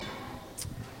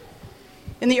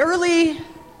In the early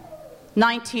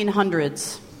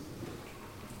 1900s,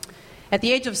 at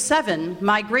the age of 7,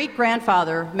 my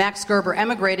great-grandfather, Max Gerber,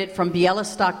 emigrated from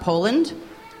Białystok, Poland,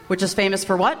 which is famous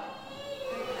for what?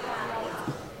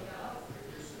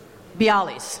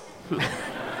 Bialis.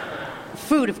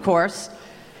 Food, of course.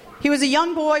 He was a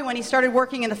young boy when he started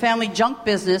working in the family junk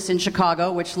business in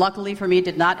Chicago, which luckily for me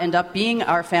did not end up being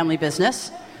our family business.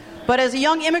 But as a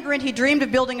young immigrant, he dreamed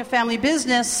of building a family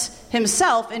business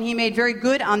himself, and he made very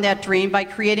good on that dream by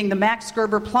creating the Max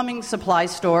Gerber Plumbing Supply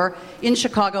Store in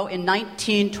Chicago in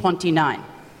 1929,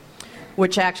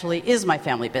 which actually is my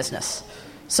family business.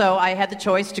 So I had the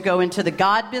choice to go into the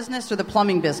God business or the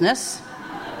plumbing business.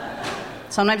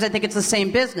 Sometimes I think it's the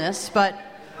same business, but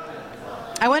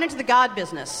I went into the God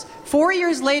business. 4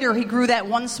 years later, he grew that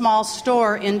one small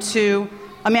store into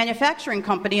a manufacturing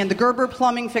company, and the Gerber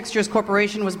Plumbing Fixtures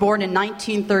Corporation was born in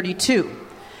 1932.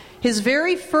 His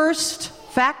very first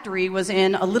factory was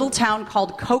in a little town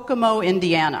called Kokomo,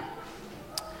 Indiana.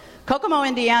 Kokomo,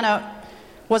 Indiana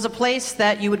was a place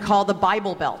that you would call the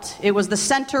Bible Belt. It was the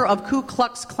center of Ku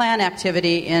Klux Klan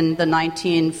activity in the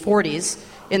 1940s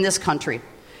in this country.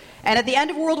 And at the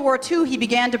end of World War II, he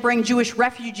began to bring Jewish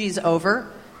refugees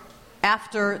over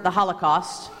after the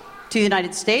Holocaust to the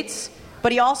United States.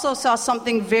 But he also saw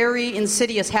something very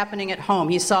insidious happening at home.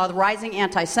 He saw the rising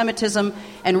anti-Semitism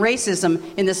and racism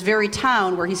in this very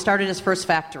town where he started his first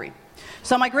factory.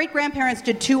 So my great-grandparents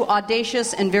did two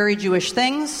audacious and very Jewish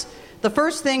things. The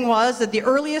first thing was that the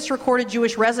earliest recorded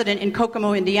Jewish resident in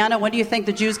Kokomo, Indiana, when do you think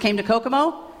the Jews came to Kokomo?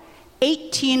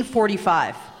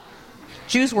 1845.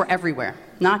 Jews were everywhere.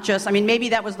 Not just, maybe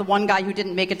that was the one guy who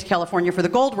didn't make it to California for the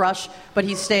gold rush, but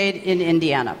he stayed in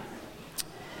Indiana.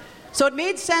 So it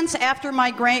made sense after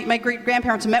my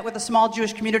great-grandparents met with a small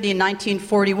Jewish community in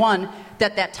 1941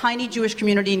 that tiny Jewish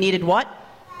community needed what?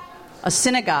 A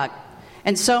synagogue.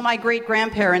 And so my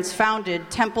great-grandparents founded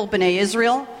Temple B'nai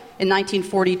Israel in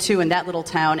 1942 in that little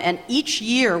town. And each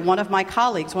year, one of our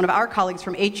colleagues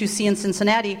from HUC in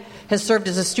Cincinnati, has served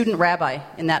as a student rabbi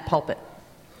in that pulpit.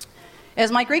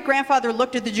 As my great-grandfather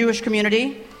looked at the Jewish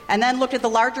community and then looked at the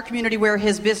larger community where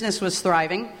his business was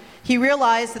thriving, he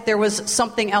realized that there was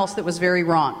something else that was very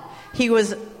wrong. He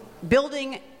was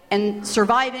building and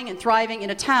surviving and thriving in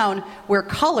a town where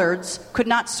coloreds could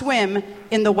not swim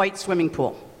in the white swimming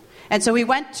pool. And so he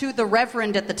went to the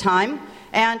Reverend at the time,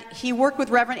 and he worked with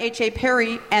Reverend H.A.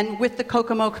 Perry and with the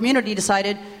Kokomo community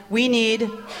decided we need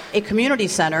a community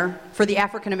center for the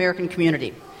African American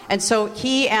community. And so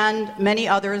he and many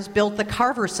others built the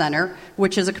Carver Center,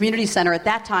 which is a community center at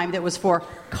that time that was for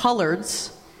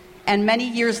coloreds, and many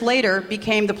years later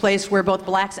became the place where both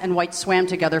blacks and whites swam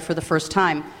together for the first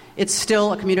time. It's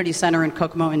still a community center in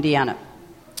Kokomo, Indiana.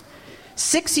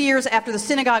 6 years after the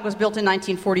synagogue was built in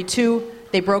 1942,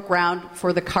 they broke ground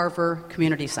for the Carver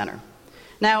Community Center.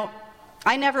 Now,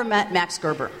 I never met Max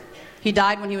Gerber. He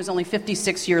died when he was only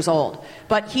 56 years old.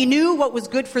 But he knew what was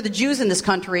good for the Jews in this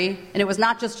country, and it was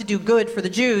not just to do good for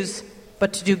the Jews,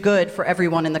 but to do good for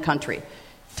everyone in the country.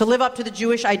 To live up to the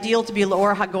Jewish ideal, to be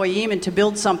L'or HaGoyim, and to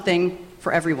build something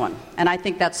for everyone. And I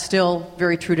think that's still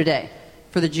very true today,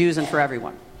 for the Jews and for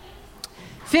everyone.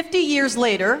 50 years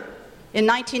later, in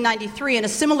 1993, in a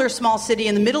similar small city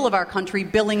in the middle of our country,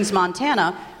 Billings,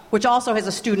 Montana, which also has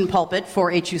a student pulpit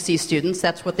for HUC students.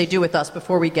 That's what they do with us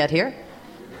before we get here.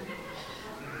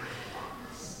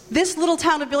 This little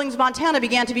town of Billings, Montana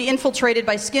began to be infiltrated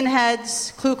by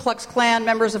skinheads, Ku Klux Klan,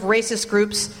 members of racist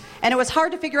groups, and it was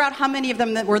hard to figure out how many of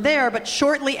them that were there, but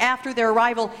shortly after their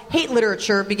arrival, hate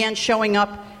literature began showing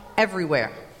up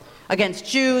everywhere against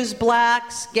Jews,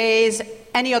 blacks, gays,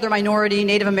 any other minority,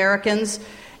 Native Americans.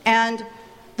 And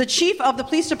the chief of the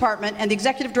police department and the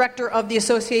executive director of the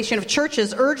Association of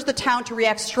Churches urged the town to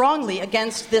react strongly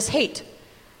against this hate.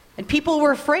 And people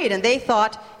were afraid, and they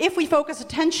thought, if we focus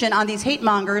attention on these hate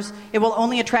mongers, it will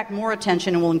only attract more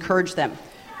attention and will encourage them.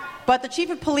 But the chief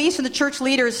of police and the church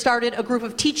leaders started a group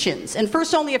of teach-ins. And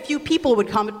first only a few people would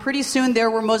come, but pretty soon there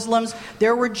were Muslims,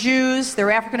 there were Jews, there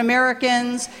were African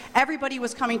Americans. Everybody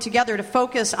was coming together to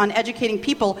focus on educating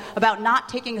people about not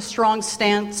taking a strong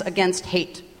stance against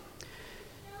hate.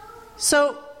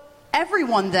 So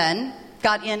everyone then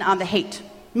got in on the hate.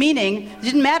 Meaning, it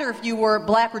didn't matter if you were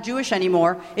black or Jewish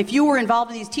anymore. If you were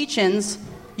involved in these teach-ins,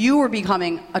 you were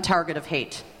becoming a target of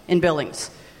hate in Billings.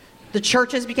 The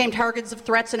churches became targets of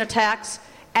threats and attacks,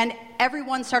 and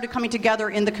everyone started coming together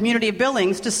in the community of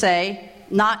Billings to say,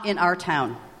 not in our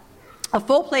town. A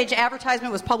full-page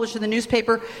advertisement was published in the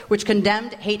newspaper which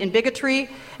condemned hate and bigotry,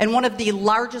 and one of the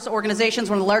largest organizations,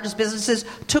 one of the largest businesses,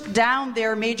 took down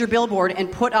their major billboard and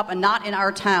put up a "Not in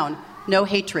our town, no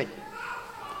hatred."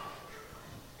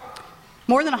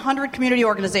 More than 100 community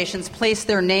organizations placed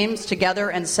their names together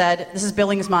and said, this is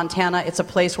Billings, Montana. It's a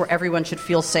place where everyone should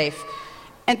feel safe.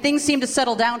 And things seemed to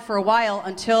settle down for a while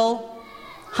until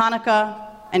Hanukkah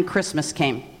and Christmas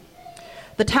came.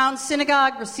 The town's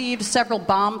synagogue received several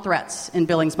bomb threats in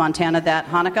Billings, Montana that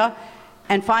Hanukkah,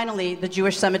 and finally the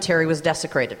Jewish cemetery was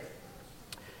desecrated.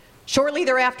 Shortly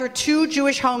thereafter, 2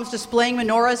 Jewish homes displaying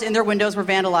menorahs in their windows were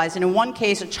vandalized, and in one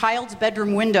case, a child's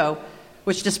bedroom window,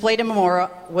 which displayed a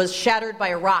menorah, was shattered by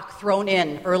a rock thrown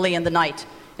in early in the night,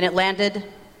 and it landed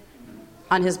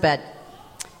on his bed.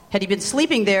 Had he been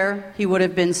sleeping there, he would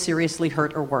have been seriously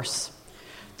hurt or worse.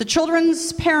 The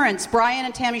children's parents, Brian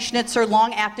and Tammy Schnitzer,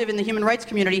 long active in the human rights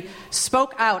community,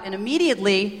 spoke out, and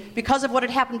immediately, because of what had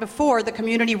happened before, the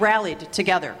community rallied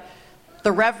together.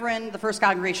 The Reverend, the First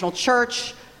Congregational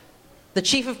Church, the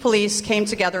chief of police came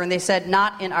together, and they said,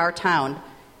 not in our town.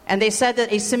 And they said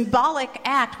that a symbolic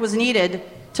act was needed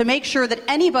to make sure that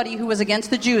anybody who was against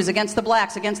the Jews, against the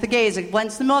blacks, against the gays,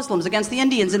 against the Muslims, against the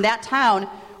Indians in that town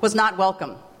was not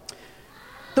welcome.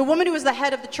 The woman who was the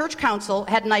head of the church council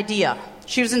had an idea.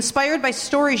 She was inspired by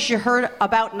stories she heard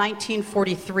about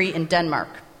 1943 in Denmark,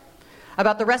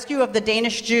 about the rescue of the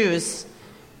Danish Jews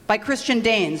by Christian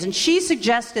Danes. And she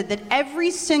suggested that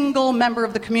every single member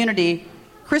of the community,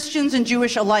 Christians and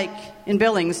Jewish alike in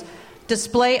Billings,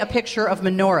 display a picture of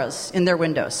menorahs in their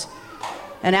windows.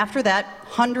 And after that,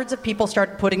 hundreds of people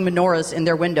started putting menorahs in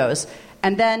their windows.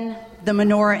 And then the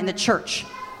menorah in the church,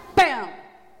 bam!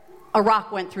 A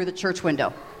rock went through the church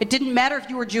window. It didn't matter if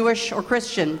you were Jewish or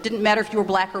Christian. It didn't matter if you were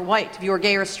black or white, if you were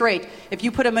gay or straight. If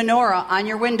you put a menorah on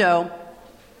your window,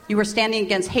 you were standing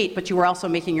against hate, but you were also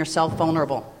making yourself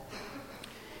vulnerable.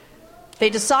 They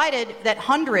decided that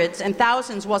hundreds and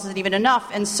thousands wasn't even enough,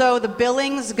 and so the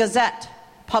Billings Gazette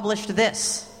published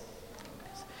this.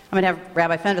 I'm going to have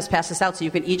Rabbi Fenves pass this out so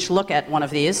you can each look at one of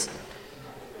these.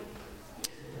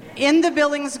 In the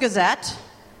Billings Gazette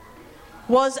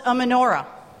was a menorah,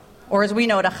 or as we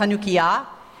know it, a Chanukiah,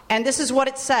 and this is what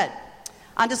it said.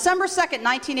 On December 2nd,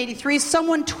 1983,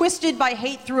 someone twisted by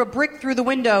hate threw a brick through the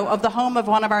window of the home of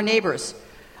one of our neighbors,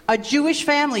 a Jewish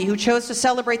family who chose to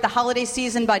celebrate the holiday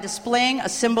season by displaying a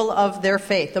symbol of their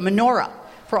faith, a menorah,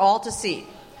 for all to see.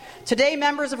 Today,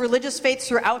 members of religious faiths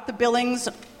throughout the Billings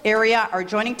area are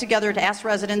joining together to ask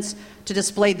residents to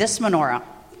display this menorah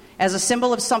as a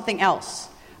symbol of something else,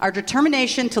 our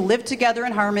determination to live together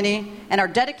in harmony, and our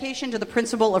dedication to the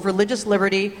principle of religious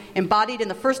liberty embodied in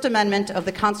the First Amendment of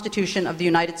the Constitution of the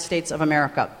United States of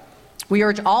America. We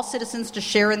urge all citizens to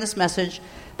share in this message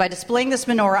by displaying this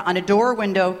menorah on a door or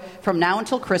window from now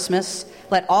until Christmas.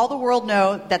 Let all the world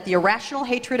know that the irrational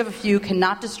hatred of a few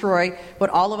cannot destroy what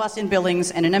all of us in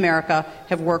Billings and in America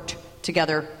have worked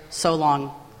together so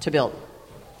long to build.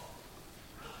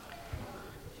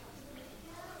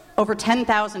 Over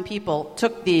 10,000 people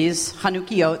took these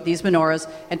Chanukiot, these menorahs,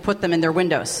 and put them in their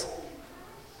windows.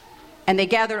 And they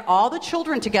gathered all the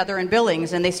children together in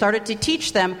Billings, and they started to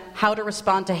teach them how to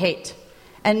respond to hate.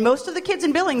 And most of the kids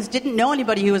in Billings didn't know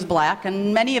anybody who was black,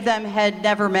 and many of them had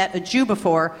never met a Jew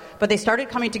before, but they started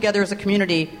coming together as a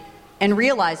community and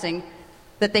realizing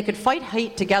that they could fight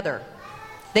hate together.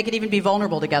 They could even be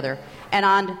vulnerable together. And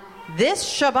on this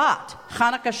Shabbat,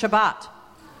 Hanukkah Shabbat,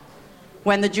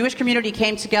 when the Jewish community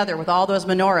came together with all those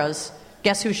menorahs,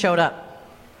 guess who showed up?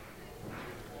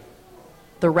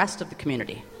 The rest of the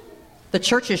community. The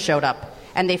churches showed up,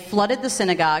 and they flooded the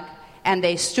synagogue, and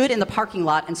they stood in the parking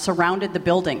lot and surrounded the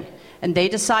building. And they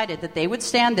decided that they would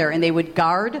stand there and they would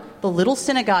guard the little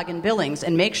synagogue in Billings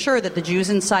and make sure that the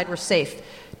Jews inside were safe,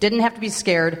 didn't have to be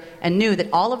scared, and knew that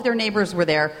all of their neighbors were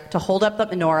there to hold up the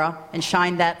menorah and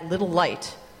shine that little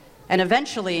light. And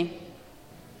eventually,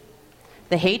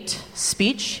 the hate,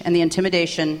 speech, and the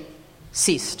intimidation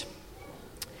ceased.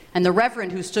 And the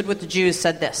Reverend who stood with the Jews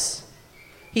said this.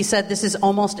 He said, "This is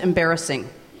almost embarrassing.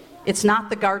 It's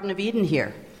not the Garden of Eden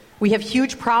here. We have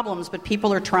huge problems, but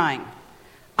people are trying.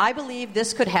 I believe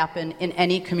this could happen in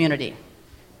any community.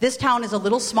 This town is a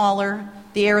little smaller,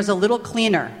 the air is a little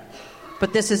cleaner,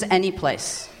 but this is any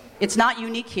place. It's not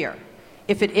unique here.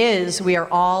 If it is, we are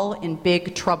all in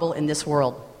big trouble in this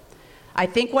world. I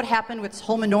think what happened with this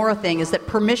whole menorah thing is that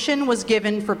permission was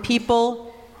given for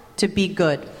people to be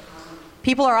good.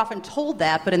 People are often told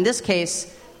that, but in this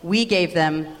case, we gave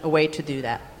them a way to do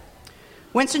that."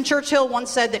 Winston Churchill once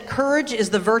said that courage is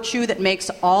the virtue that makes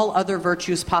all other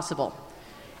virtues possible.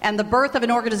 And the birth of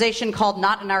an organization called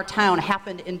Not in Our Town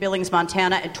happened in Billings,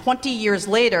 Montana, and 20 years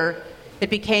later, it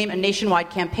became a nationwide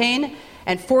campaign,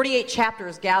 and 48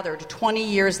 chapters gathered 20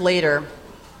 years later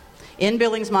in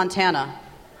Billings, Montana,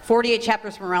 48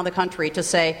 chapters from around the country to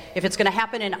say, if it's going to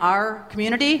happen in our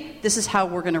community, this is how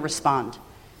we're going to respond.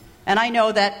 And I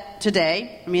know that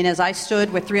today, as I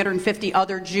stood with 350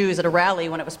 other Jews at a rally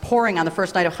when it was pouring on the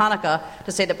first night of Hanukkah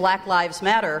to say that Black Lives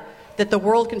Matter, that the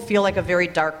world can feel like a very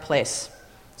dark place.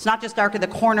 It's not just dark in the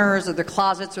corners or the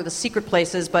closets or the secret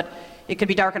places, but it could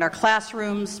be dark in our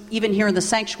classrooms, even here in the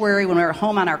sanctuary when we're at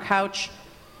home on our couch.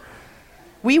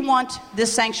 We want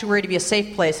this sanctuary to be a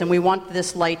safe place, and we want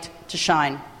this light to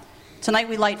shine. Tonight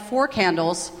we light 4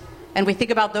 candles, and we think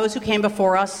about those who came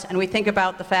before us, and we think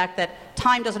about the fact that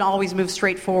time doesn't always move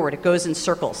straight forward. It goes in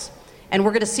circles. And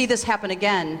we're going to see this happen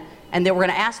again, and then we're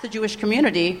going to ask the Jewish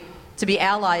community to be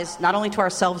allies, not only to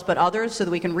ourselves but others, so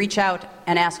that we can reach out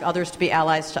and ask others to be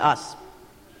allies to us.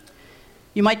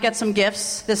 You might get some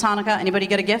gifts this Hanukkah. Anybody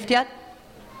get a gift yet?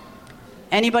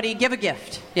 Anybody give a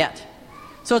gift yet?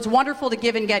 So it's wonderful to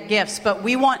give and get gifts, but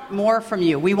we want more from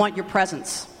you. We want your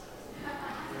presence.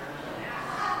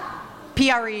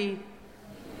 PREENCE,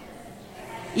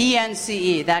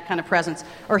 that kind of presence,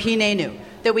 or Hinenu,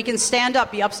 that we can stand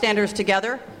up, be upstanders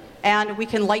together, and we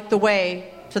can light the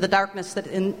way to the darkness that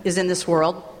is in this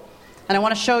world. And I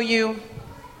want to show you,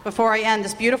 before I end,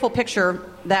 this beautiful picture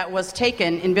that was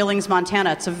taken in Billings,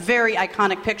 Montana. It's a very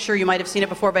iconic picture. You might have seen it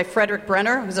before by Frederick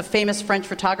Brenner, who's a famous French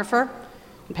photographer.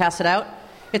 You can pass it out.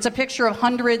 It's a picture of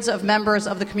hundreds of members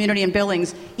of the community in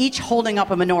Billings, each holding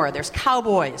up a menorah. There's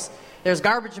cowboys, there's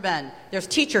garbage men, there's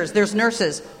teachers, there's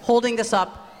nurses holding this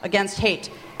up against hate.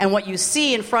 And what you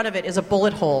see in front of it is a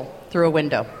bullet hole through a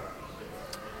window.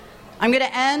 I'm going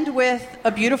to end with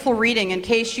a beautiful reading in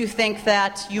case you think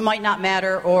that you might not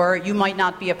matter or you might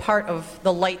not be a part of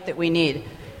the light that we need.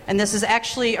 And this is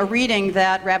actually a reading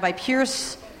that Rabbi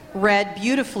Pierce read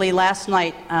beautifully last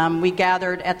night. We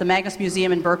gathered at the Magnus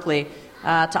Museum in Berkeley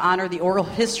to honor the oral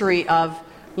history of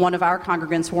one of our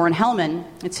congregants, Warren Hellman.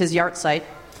 It's his yard site.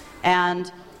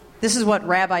 And this is what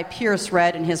Rabbi Pierce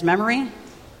read in his memory.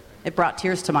 It brought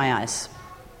tears to my eyes.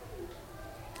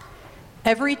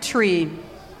 Every tree,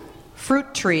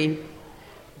 fruit tree,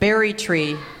 berry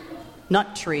tree,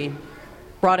 nut tree,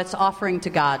 brought its offering to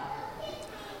God.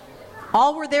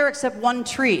 All were there except one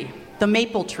tree, the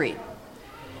maple tree.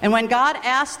 And when God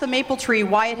asked the maple tree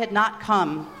why it had not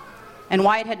come and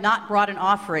why it had not brought an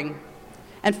offering,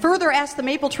 and further asked the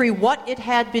maple tree what it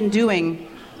had been doing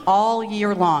all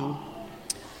year long,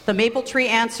 the maple tree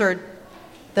answered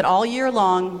that all year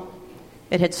long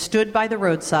it had stood by the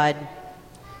roadside,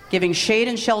 giving shade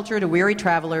and shelter to weary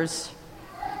travelers,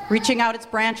 reaching out its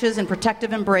branches in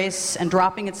protective embrace and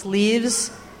dropping its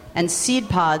leaves and seed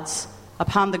pods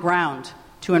upon the ground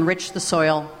to enrich the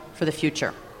soil for the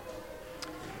future.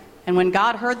 And when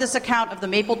God heard this account of the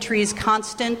maple tree's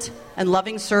constant and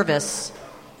loving service,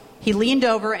 he leaned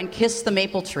over and kissed the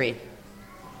maple tree.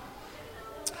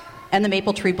 And the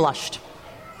maple tree blushed.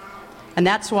 And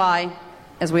that's why,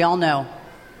 as we all know,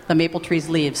 the maple tree's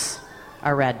leaves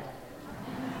are red.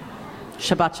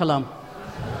 Shabbat Shalom.